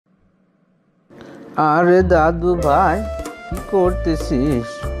আরে দাদু ভাই, কি করতেছিস?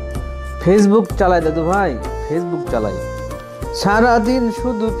 ফেসবুক চালাই দাদু ভাই, ফেসবুক চালাই। সারাদিন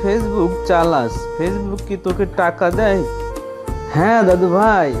শুধু ফেসবুক চালাস, ফেসবুক কি তোকে টাকা দেয়? হ্যাঁ দাদু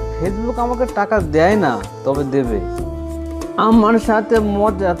ভাই, ফেসবুক আমাকে টাকা দেয় না, তবে দেবে। আমার সাথে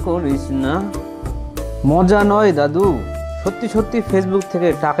মজা করিস না। মজা নয় দাদু, সত্যি সত্যি ফেসবুক থেকে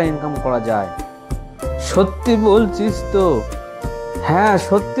টাকা ইনকাম করা যায়। সত্যি বলছিস তো? হ্যাঁ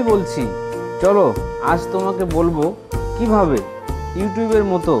সত্যি বলছি। চলো আজ তোমাকে বলবো কিভাবে ইউটিউবের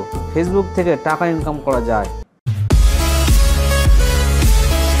মতো ফেসবুক থেকে টাকা ইনকাম করা যায়।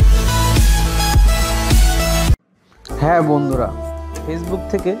 হ্যাঁ বন্ধুরা, ফেসবুক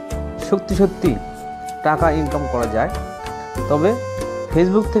থেকে সত্যি সত্যি টাকা ইনকাম করা যায়। তবে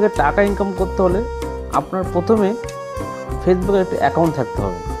ফেসবুক থেকে টাকা ইনকাম করতে হলে আপনার প্রথমে ফেসবুকে একটা অ্যাকাউন্ট থাকতে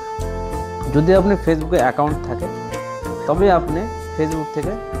হবে। যদি আপনি ফেসবুকে অ্যাকাউন্ট থাকে তবে আপনি ফেসবুক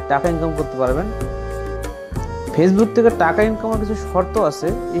থেকে টাকা ইনকাম করতে পারবেন। ফেসবুক থেকে টাকা ইনকামের কিছু শর্ত আছে,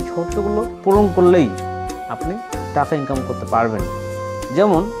 এই শর্তগুলো পূরণ করলেই আপনি টাকা ইনকাম করতে পারবেন।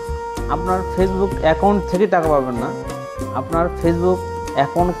 যেমন আপনার ফেসবুক অ্যাকাউন্ট থেকে টাকা পাবেন না, আপনার ফেসবুক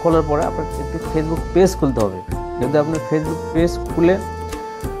অ্যাকাউন্ট খোলার পরে আপনার একটি ফেসবুক পেজ খুলতে হবে। যদি আপনি ফেসবুক পেজ খুলে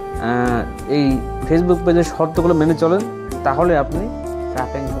এই ফেসবুক পেজের শর্তগুলো মেনে চলেন তাহলে আপনি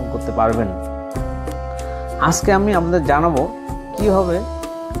টাকা ইনকাম করতে পারবেন। আজকে আমি আপনাদের জানাবো কীভাবে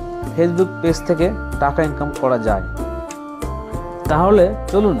ফেসবুক পেজ থেকে টাকা ইনকাম করা যায়। তাহলে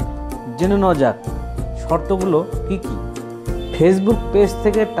চলুন জেনে নেওয়া যাক শর্তগুলো কি কি। ফেসবুক পেজ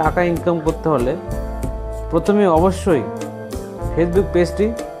থেকে টাকা ইনকাম করতে হলে প্রথমে অবশ্যই ফেসবুক পেজটি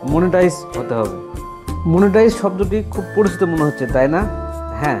মনিটাইজ হতে হবে। মনিটাইজ শব্দটি খুব পরিচিত মনে হচ্ছে, তাই না?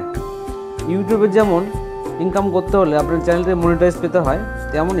 হ্যাঁ, ইউটিউবে যেমন ইনকাম করতে হলে আপনার চ্যানেলটি মনিটাইজ পেতে হয়,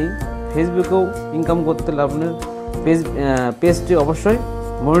 তেমনই ফেসবুকেও ইনকাম করতে হলে আপনার পেজটি অবশ্যই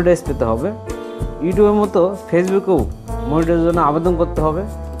মনিটাইজ পেতে হবে। ইউটিউবের মতো ফেসবুকেও মনিটাইজের জন্য আবেদন করতে হবে।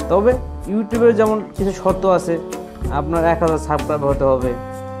 তবে ইউটিউবের যেমন কিছু শর্ত আছে, আপনার 1000 সাবস্ক্রাইব হতে হবে,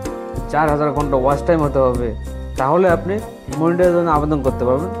 4000 ঘন্টা ওয়াচ টাইম হতে হবে, তাহলে আপনি মনিটাইজের জন্য আবেদন করতে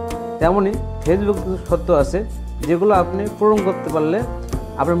পারবেন। তেমনই ফেসবুক কিছু শর্ত আছে যেগুলো আপনি পূরণ করতে পারলে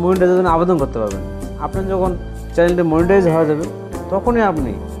আপনি মনিটাইজের জন্য আবেদন করতে পারবেন। আপনার যখন চ্যানেলটি মনিটাইজ হয়ে যাবে তখনই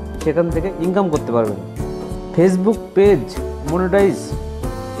আপনি সেখান থেকে ইনকাম করতে পারবেন। ফেসবুক পেজ মনিটাইজ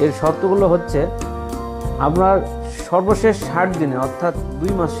এর শর্তগুলো হচ্ছে আপনার সর্বশেষ 60 দিনে অর্থাৎ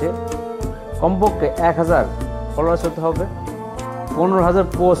 2 মাসে কমপক্ষে 1000 ফলোয়ার্স হতে হবে, 15000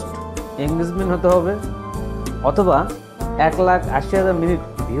 পোস্ট এঙ্গেজমেন্ট হতে হবে, অথবা 1,80,000 মিনিট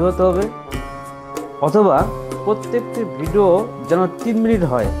ভিউ হতে হবে, অথবা প্রত্যেকটি ভিডিও যেন 3 মিনিট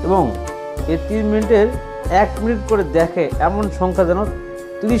হয় এবং এই 3 মিনিটের 1 মিনিট করে দেখে এমন সংখ্যা যেন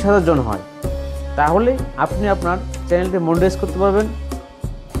 30,000 জন হয়। তাহলে আপনি আপনার চ্যানেলটি মনিটাইজ করতে পারবেন।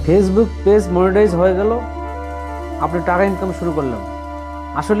 ফেসবুক পেজ মনিটাইজ হয়ে গেল, আপনি টাকা ইনকাম শুরু করলেন।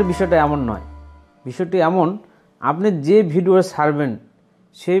 আসলে বিষয়টা এমন নয়, বিষয়টি এমন, আপনি যে ভিডিও ছাড়বেন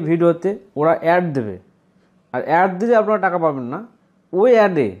সেই ভিডিওতে ওরা অ্যাড দেবে, আর অ্যাড দিলে আপনারা টাকা পাবেন না। ওই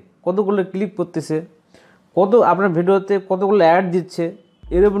অ্যাডে কতগুলো ক্লিক করতেছে, আপনার ভিডিওতে কতগুলো অ্যাড দিচ্ছে,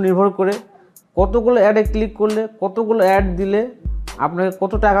 এর উপর নির্ভর করে কতগুলো অ্যাডে ক্লিক করলে, কতগুলো অ্যাড দিলে আপনাকে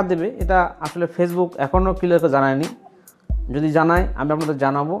কত টাকা দেবে, এটা আসলে ফেসবুক এখনও ক্লিয়ার করে জানায়নি। যদি জানায় আমি আপনাদের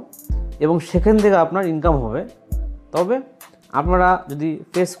জানাবো এবং সেখান থেকে আপনার ইনকাম হবে। তবে আপনারা যদি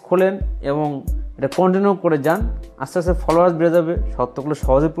পেজ খোলেন এবং এটা কন্টিনিউ করে যান, আস্তে আস্তে ফলোয়ার্স বেড়ে যাবে, শর্তগুলো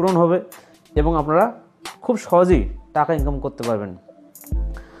সহজেই পূরণ হবে এবং আপনারা খুব সহজেই টাকা ইনকাম করতে পারবেন।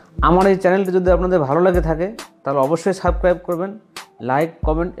 আমার এই চ্যানেলটি যদি আপনাদের ভালো লাগে থাকে তাহলে অবশ্যই সাবস্ক্রাইব করবেন, লাইক,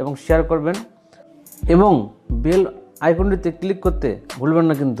 কমেন্ট এবং শেয়ার করবেন এবং বেল আইকনটিতে ক্লিক করতে ভুলবেন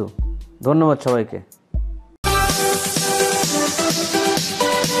না কিন্তু। ধন্যবাদ সবাইকে।